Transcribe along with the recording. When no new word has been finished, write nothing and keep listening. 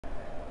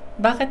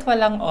Bakit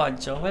walang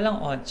audio?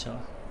 Walang audio.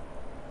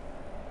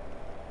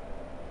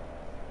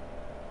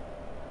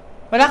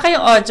 Wala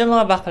kayong audio,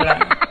 mga bakla.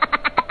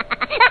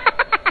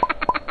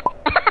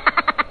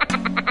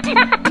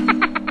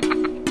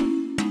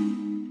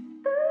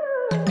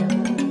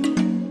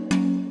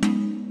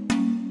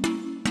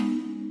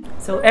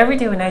 So every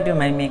day when I do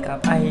my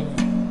makeup, I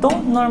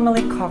don't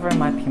normally cover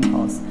my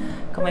pimples.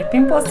 Kung may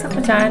pimples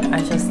ako dyan,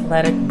 I just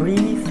let it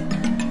breathe.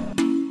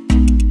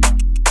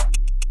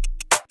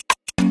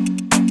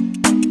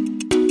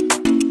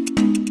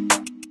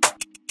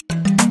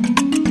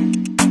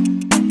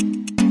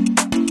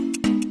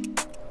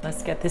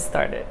 Let's get this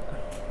started.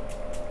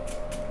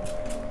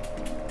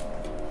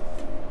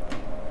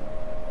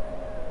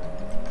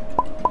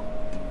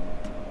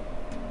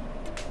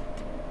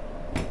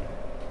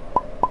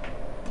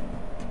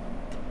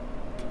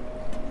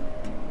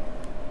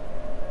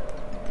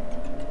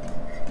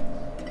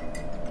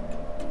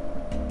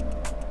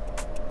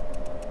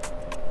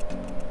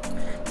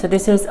 So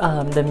this is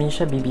the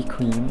Misha BB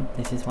Cream.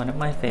 This is one of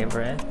my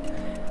favorite.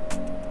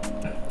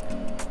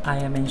 I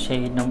am in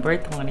shade number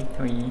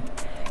 23.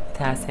 It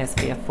has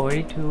SPF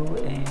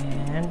 42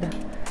 and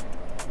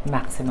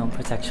maximum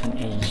protection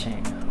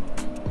aging.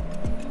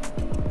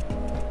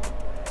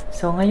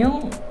 So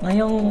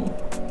ngayong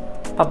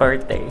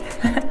pa-birthday,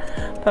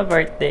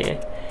 pa-birthday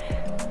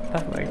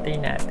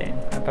natin,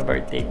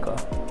 pa-birthday ko,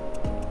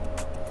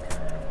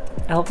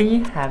 I'll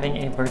be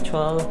having a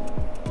virtual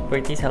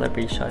birthday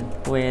celebration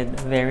with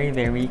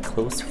very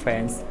close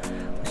friends,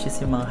 which is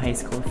yung mga high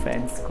school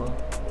friends ko.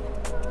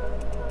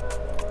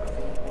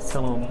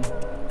 So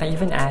I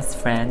even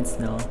asked friends,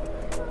 no,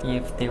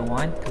 if they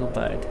want to,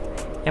 but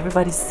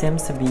everybody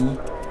seems to be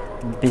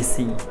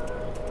busy.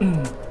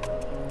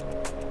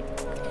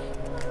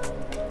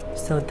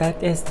 So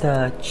that is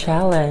the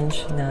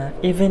challenge na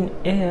even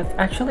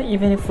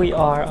if we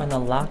are on a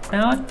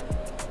lockdown,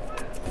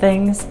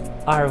 things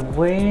are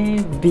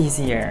way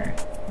busier.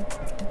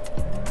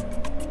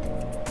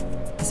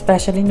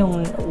 Especially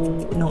nung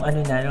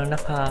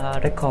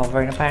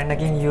naka-recover na, parang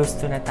naging used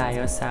to na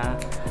tayo sa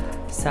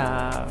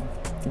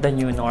the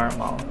new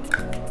normal.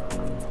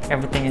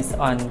 Everything is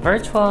on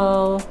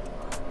virtual,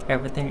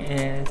 everything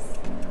is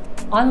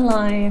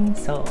online,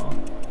 so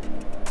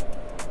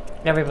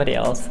everybody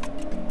else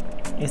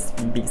is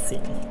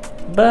busy.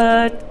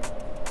 But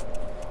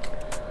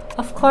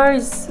of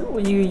course,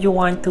 you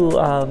want to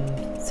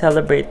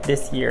celebrate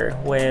this year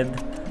with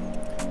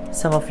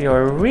some of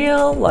your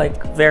real,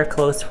 very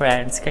close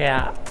friends.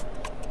 Kaya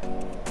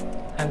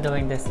I'm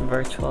doing this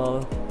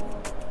virtual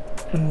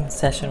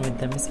session with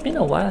them. It's been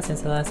a while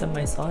since the last time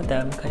I saw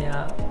them.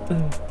 Kaya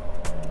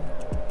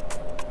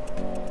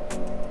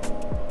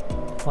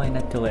why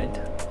not do it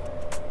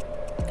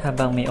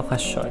habang may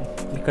okasyon?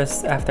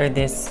 Because after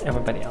this,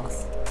 everybody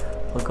else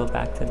will go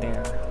back to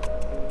their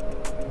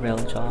real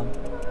job.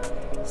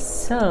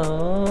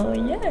 So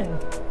yeah,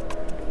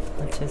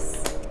 I'll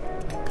just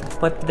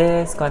put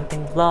this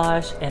konting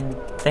blush and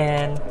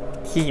then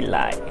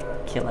kilay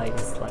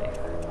is life.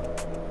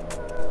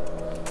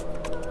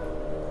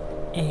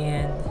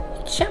 And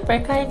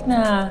syempre, kahit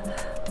na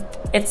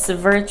it's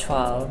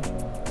virtual,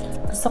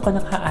 gusto ko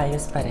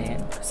nakaayos pa rin.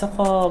 Gusto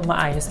ko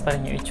maayos pa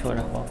rin yung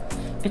itsura ko.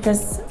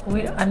 Because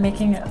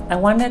I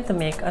wanted to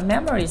make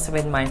memories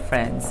with my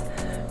friends.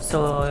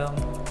 So,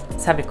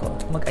 sabi ko,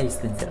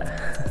 mag-ayos din sila.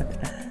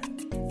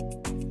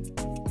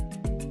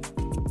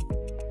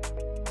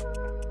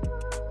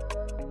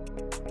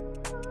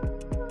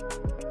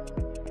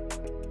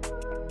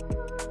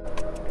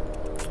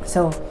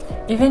 So,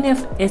 even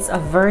if it's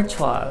a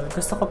virtual,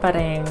 gusto ko pa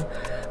rin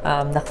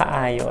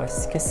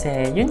nakaayos.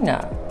 Kasi, yun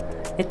nga,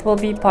 it will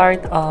be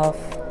part of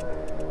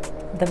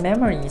the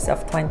memories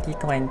of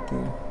 2020.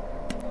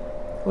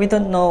 We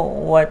don't know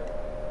what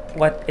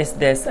is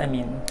this,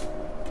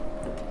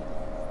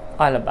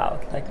 all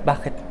about. Like,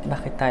 bakit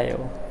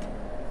tayo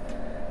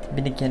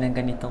binigyan ng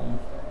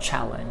ganitong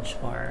challenge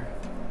or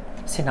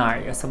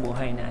scenario sa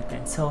buhay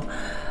natin. So,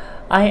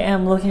 I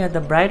am looking at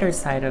the brighter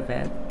side of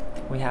it.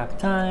 We have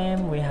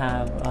time, we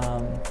have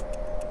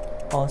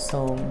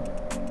also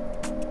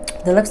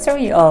the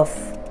luxury of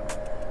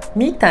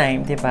me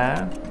time,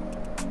 diba?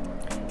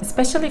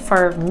 Especially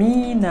for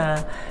me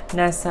na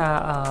nasa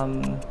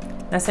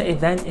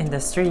event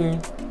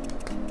industry.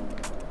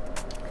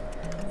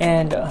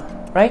 And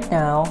right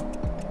now,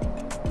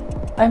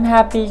 I'm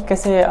happy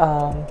kasi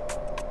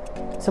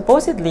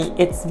supposedly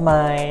it's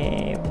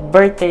my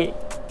birthday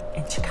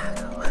in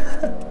Chicago.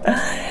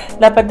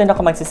 Dapat doon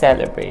ako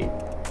magse-celebrate.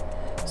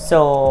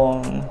 So,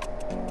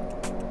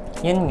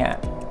 yun nga.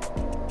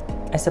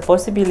 I'm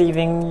supposed to be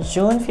leaving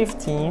June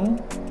 15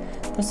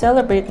 to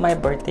celebrate my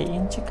birthday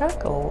in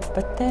Chicago.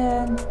 But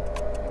then,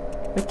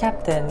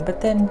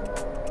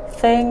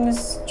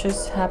 things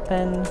just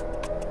happen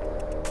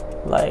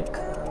like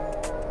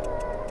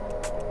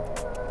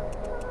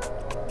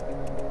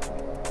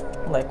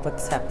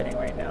what's happening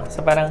right now. So,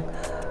 parang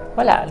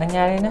wala,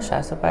 nangyari na siya.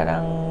 So,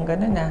 parang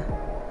ganun na.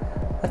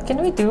 What can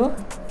we do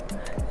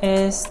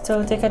is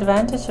to take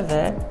advantage of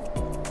it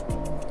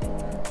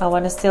I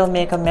want to still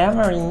make a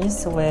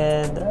memories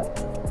I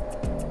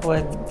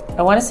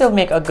want to still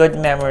make a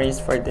good memories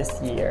for this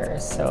year.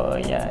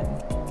 So, yan.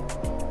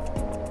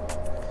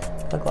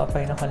 Pagawa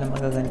pa rin ako ng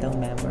magagandang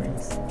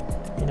memories.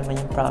 Yun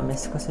naman yung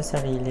promise ko sa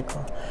sarili ko.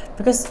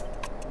 Because,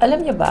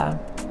 alam niyo ba,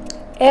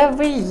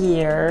 every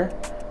year,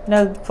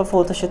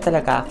 nagpa-photoshoot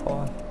talaga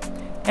ako.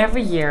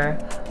 Every year,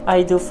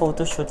 I do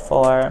photoshoot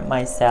for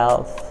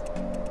myself.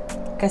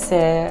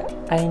 Kasi,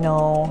 I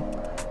know,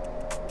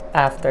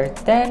 after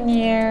 10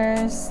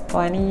 years,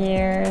 20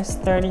 years,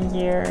 30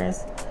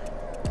 years,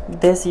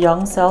 this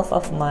young self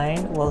of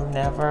mine will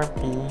never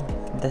be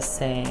the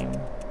same.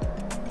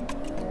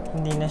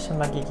 Hindi na siya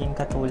magiging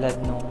katulad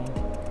nung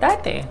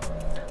dati.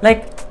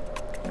 Like,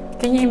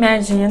 can you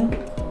imagine?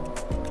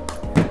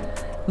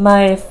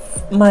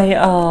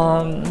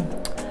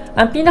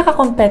 Ang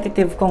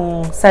pinaka-competitive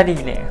kong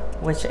sarili,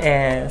 which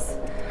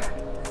is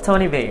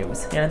Toni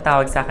Aviles, yan ang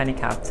tawag sa akin ni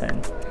Captain,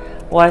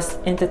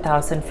 was in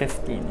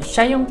 2015.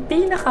 Siya yung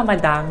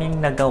pinakamadaming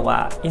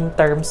nagawa in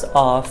terms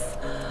of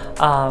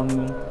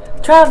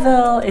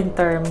travel, in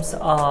terms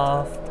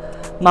of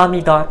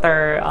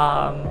mommy-daughter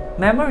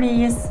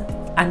memories.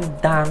 Ang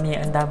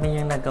dami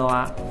yung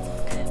nagawa.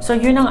 So,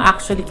 yun ang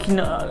actually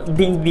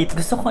beat.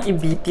 Gusto kong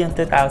i-beat yung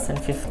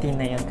 2015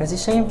 na yun. Kasi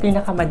siya yung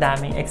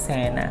pinakamadaming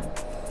eksena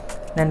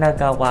na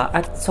nagawa.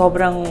 At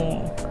sobrang,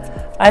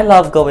 I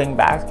love going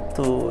back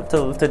to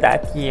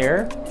that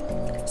year.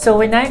 So,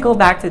 when I go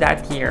back to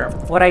that year,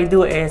 what I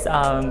do is,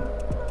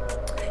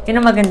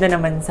 yun ang maganda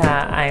naman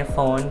sa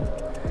iPhone.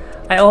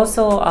 I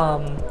also,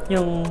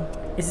 yung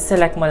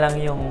isi-select mo lang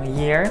yung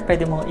year,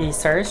 pwede mong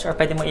i-search or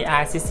pwede mong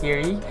i-ask si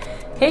Siri,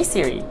 "Hey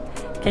Siri,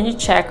 can you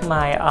check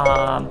my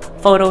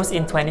photos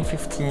in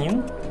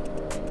 2015?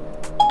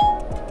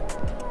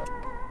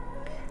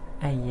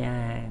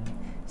 Ayan.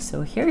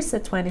 So here's the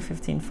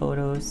 2015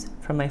 photos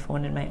from my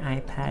phone and my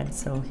iPad.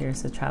 So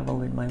here's the travel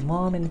with my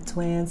mom and the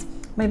twins.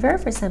 My very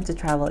first time to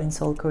travel in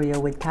Seoul, Korea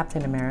with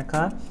Captain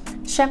America.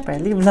 Syempre,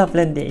 live, love,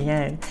 Lande,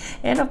 yan.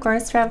 And of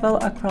course, travel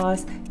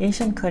across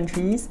Asian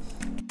countries.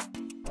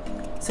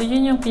 So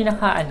yun yung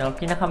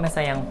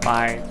pinaka-masayang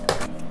part.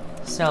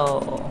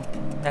 So,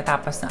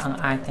 natapos na ang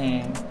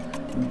ating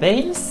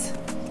base.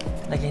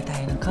 Lagyan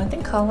tayo ng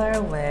konting color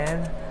with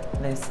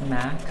this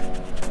MAC.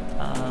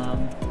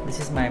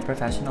 This is my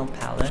professional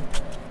palette.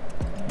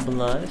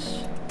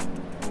 Blush.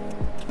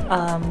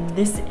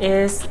 This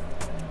is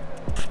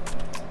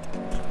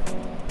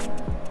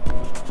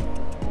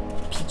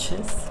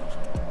Peaches.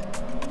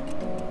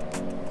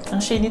 Ang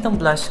shade nitong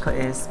blush ko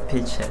is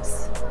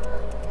Peaches.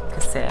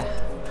 Kasi,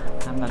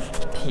 I'm a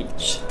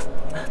peach.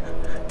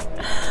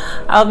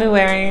 I'll be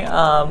wearing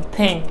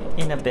pink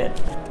in a bit.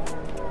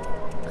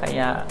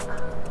 Kaya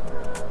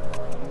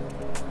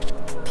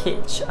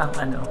peach ang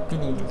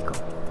pinili ko.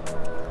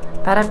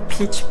 Para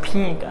peach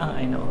pink ang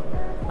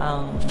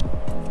ang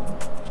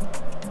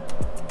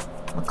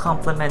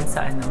mag-complement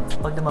sa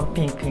Huwag naman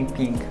pink.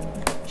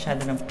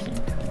 Masyado ng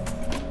pink.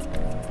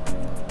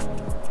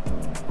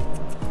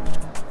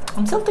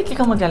 I'm still thinking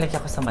kung maglalagay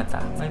ako sa mata.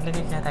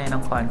 Maglalagay na tayo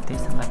ng konti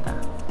sa mata.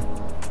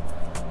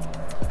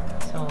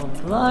 So,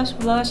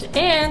 blush,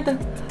 and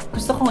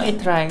gusto kong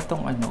i-try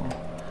itong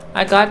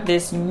I got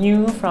this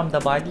new from the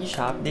Body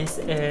Shop. This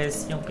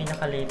is yung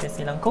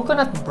pinaka-latest nilang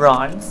coconut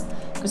bronze.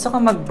 Gusto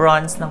kong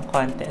mag-bronze ng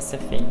konti sa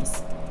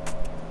face.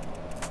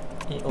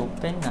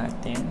 I-open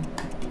natin.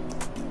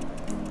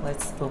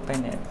 Let's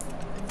open it.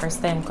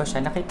 First time ko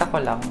siya. Nakita ko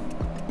lang.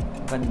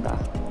 Ganda.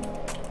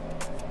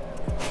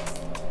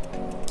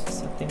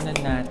 So,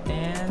 tingnan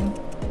natin.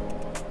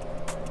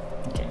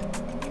 Okay.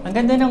 Ang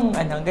ganda ng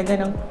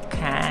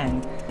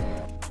can.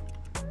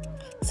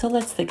 So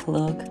let's take a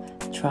look,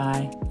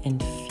 try, and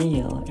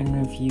feel and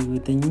review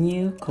the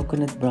new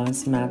Coconut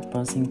Bronze Matte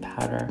Bronzing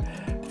Powder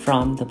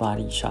from the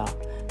Body Shop.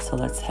 So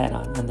let's head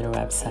on their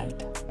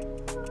website.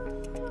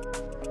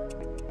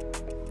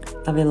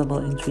 Available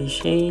in 3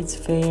 shades,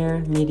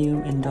 fair, medium,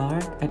 and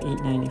dark at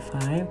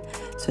 $8.95.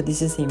 So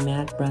this is a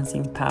matte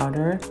bronzing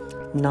powder,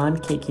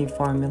 non-cakey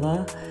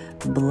formula,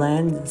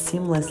 blend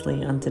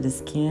seamlessly onto the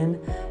skin,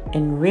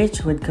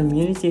 enriched with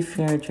community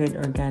fair trade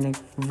organic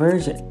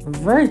virgin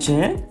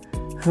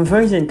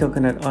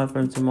coconut oil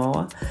from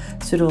Samoa,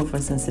 suitable for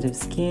sensitive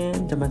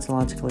skin,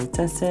 dermatologically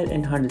tested,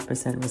 and 100%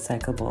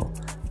 recyclable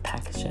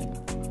packaging.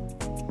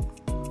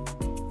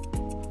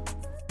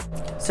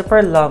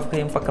 Super love ko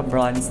yung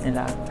pagka-bronze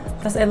nila.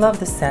 Plus, I love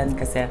the scent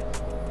kasi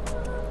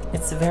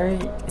it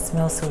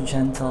smells so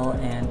gentle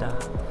and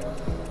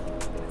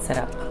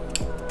sarap.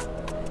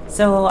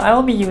 So, I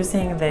will be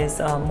using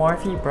this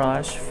Morphe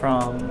brush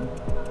from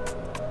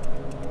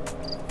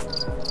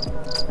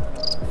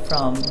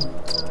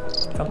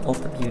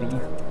Ulta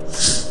Beauty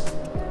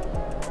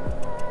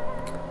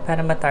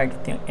para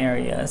ma-target yung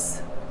areas.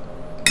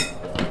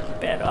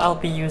 Pero I'll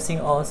be using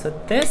also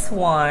this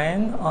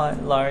one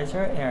on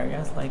larger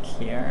areas like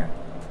here.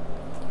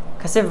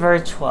 Kasi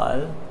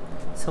virtual,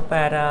 so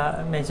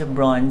para medyo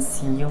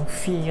bronzy yung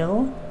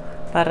feel,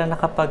 para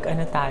nakapag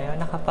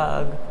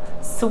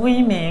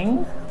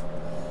swimming.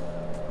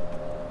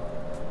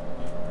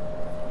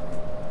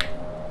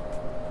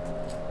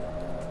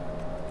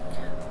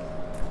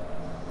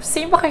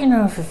 same ba kayo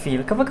na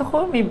feel? Kapag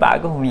ako may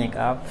bagong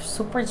makeup,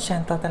 super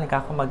gentle talaga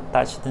ako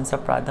mag-touch dun sa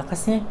product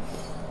kasi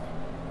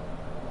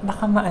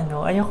baka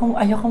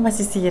ayokong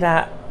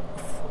masisira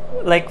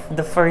like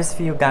the first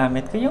few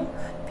gamit ko. Yung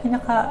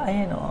pinaka,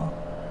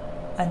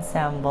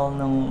 ensemble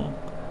nung,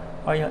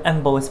 or yung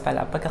emboss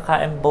pala,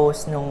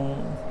 pagkaka-emboss nung,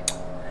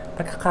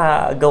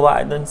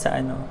 pagkakagawa dun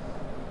sa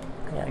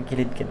kaya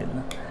gilid-gilid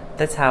na.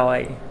 That's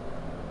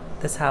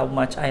how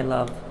much I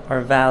love or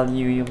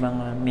value yung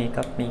mga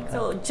makeup.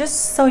 So,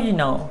 just so you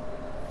know,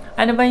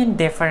 ano ba yung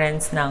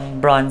difference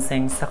ng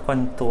bronzing sa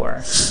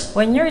contour?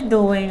 When you're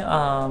doing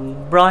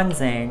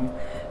bronzing,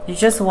 you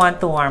just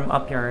want to warm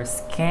up your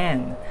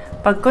skin.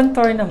 Pag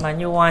contour naman,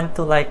 you want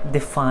to like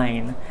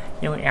define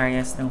yung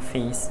areas ng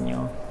face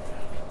nyo.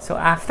 So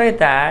after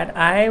that,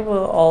 I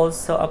will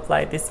also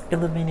apply this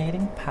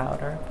illuminating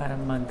powder para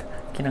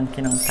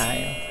mag-kinang-kinang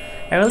tayo.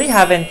 I really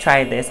haven't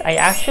tried this. I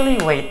actually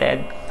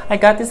waited. I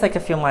got this like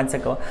a few months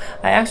ago.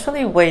 I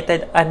actually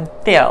waited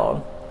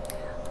until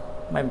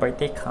my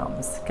birthday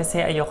comes. Kasi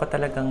ayokong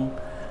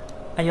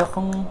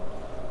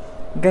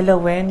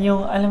galawin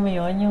yung, alam mo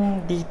yun,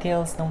 yung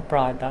details ng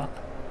product.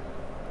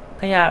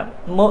 Kaya,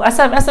 as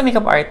a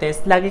makeup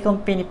artist, lagi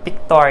kong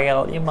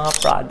pinipictorial yung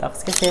mga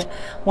products. Kasi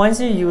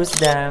once you use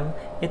them,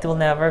 it will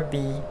never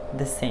be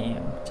the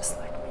same. Just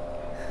like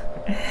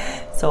me.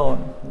 So,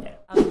 yeah.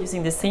 I'm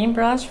using the same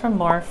brush from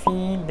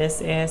Morphe.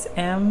 This is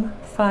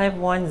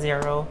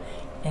M510.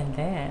 And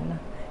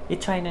then,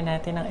 i-try na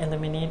natin ang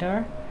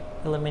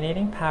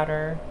illuminating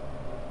powder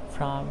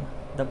from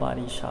The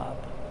Body Shop.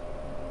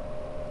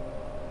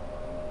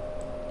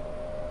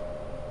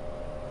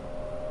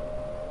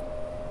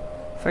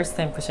 First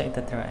time ko siya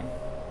itatry.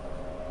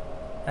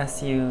 As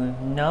you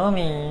know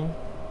me,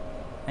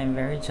 I'm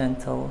very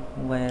gentle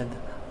with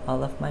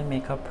all of my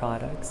makeup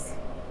products.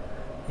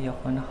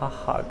 Ayoko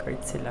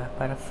naka-haggard sila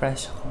para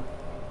fresh ako.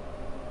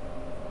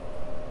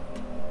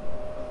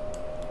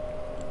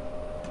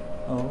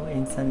 Oh,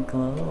 instant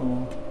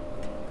glow.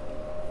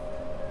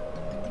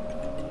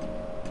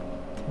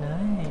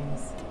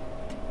 Nice.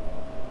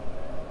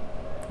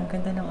 Ang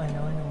ganda ng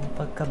ng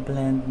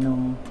pagka-blend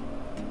ng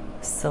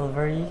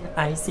silvery,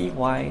 icy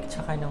white,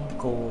 tsaka ng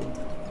gold.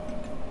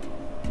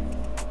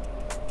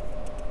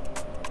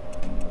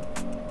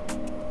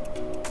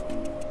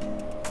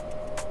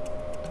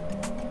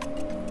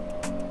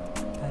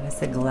 Para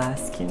sa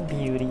Glass Skin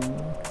Beauty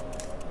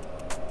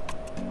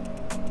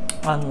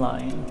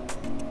online.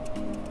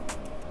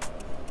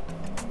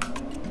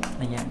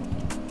 Ayan.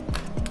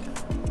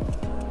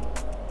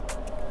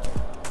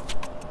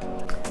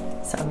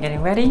 So I'm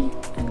getting ready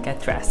and get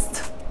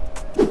dressed.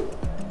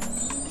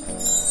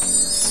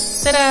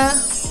 Ta-da!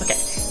 Okay,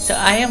 so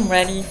I am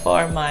ready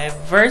for my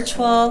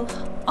virtual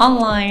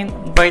online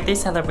birthday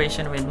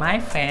celebration with my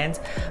friends.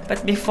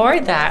 But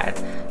before that,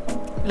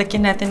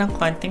 lagyan natin ng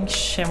konting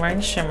shimmer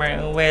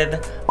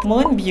with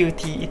Moon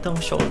Beauty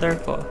itong shoulder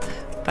ko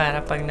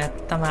para pag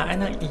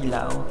natamaan ng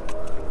ilaw.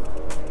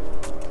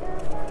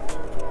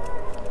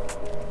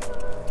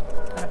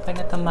 Para pag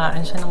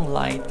natamaan siya ng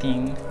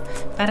lighting.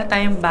 Para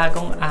tayong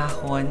bagong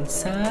ahon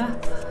sa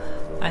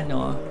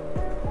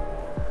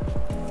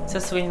sa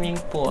swimming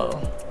pool.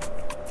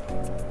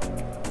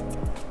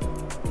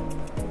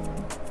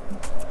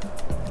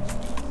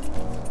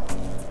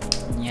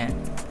 Yan.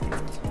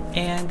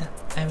 And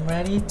I'm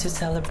ready to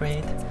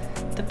celebrate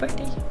the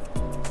birthday.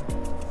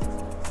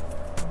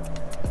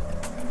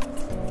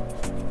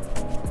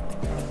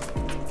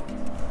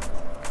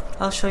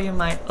 I'll show you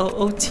my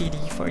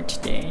OOTD for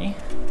today.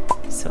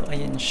 So,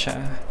 ayan siya.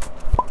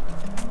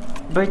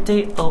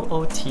 Birthday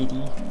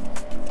OOTD.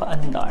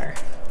 Paandar.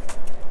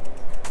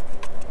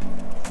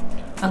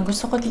 Ang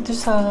gusto ko dito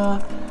sa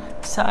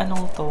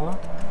anong to,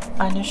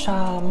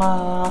 siya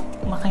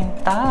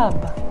makintab.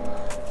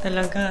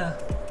 Talaga.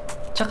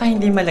 Tsaka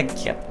hindi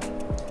malagkit.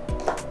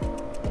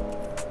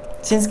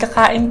 Since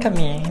kakain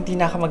kami, hindi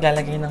na ako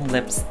maglalagay ng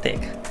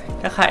lipstick.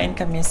 Kakain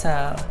kami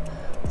sa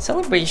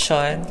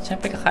celebration.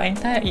 Siyempre kakain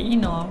tayo,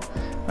 iinom.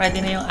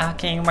 Ready na yung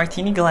aking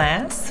martini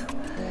glass.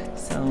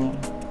 So,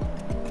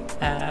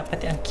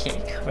 pati ang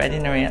cake.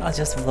 Ready na rin. I'll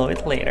just blow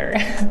it later.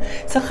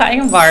 So,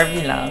 kaing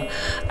Barbie lang.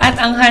 At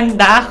ang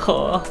handa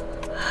ko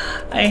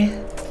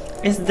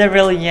is the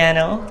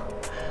relleno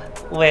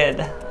with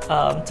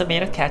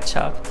tomato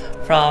ketchup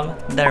from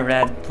the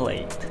Red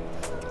Plate.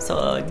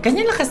 So,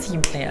 ganyan lang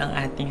kasimple ang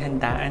ating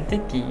handaan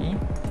today.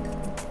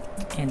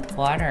 And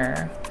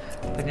water.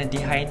 Pag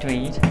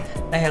na-dehydrate.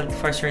 Dahil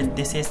for sure,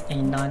 this is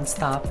a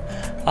non-stop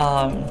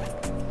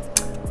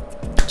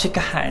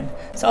chikahan.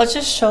 So I'll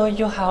just show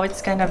you how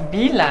it's gonna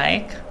be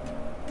like.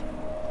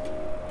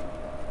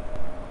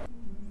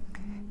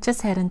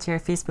 Just head into your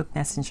Facebook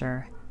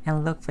Messenger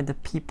and look for the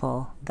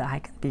people, the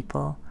icon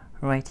people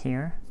right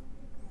here.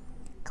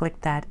 Click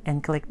that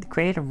and click the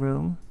create a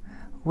room.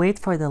 Wait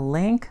for the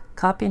link,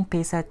 copy and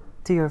paste that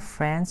to your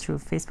friends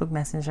through Facebook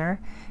Messenger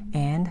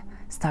and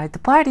start the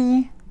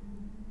party.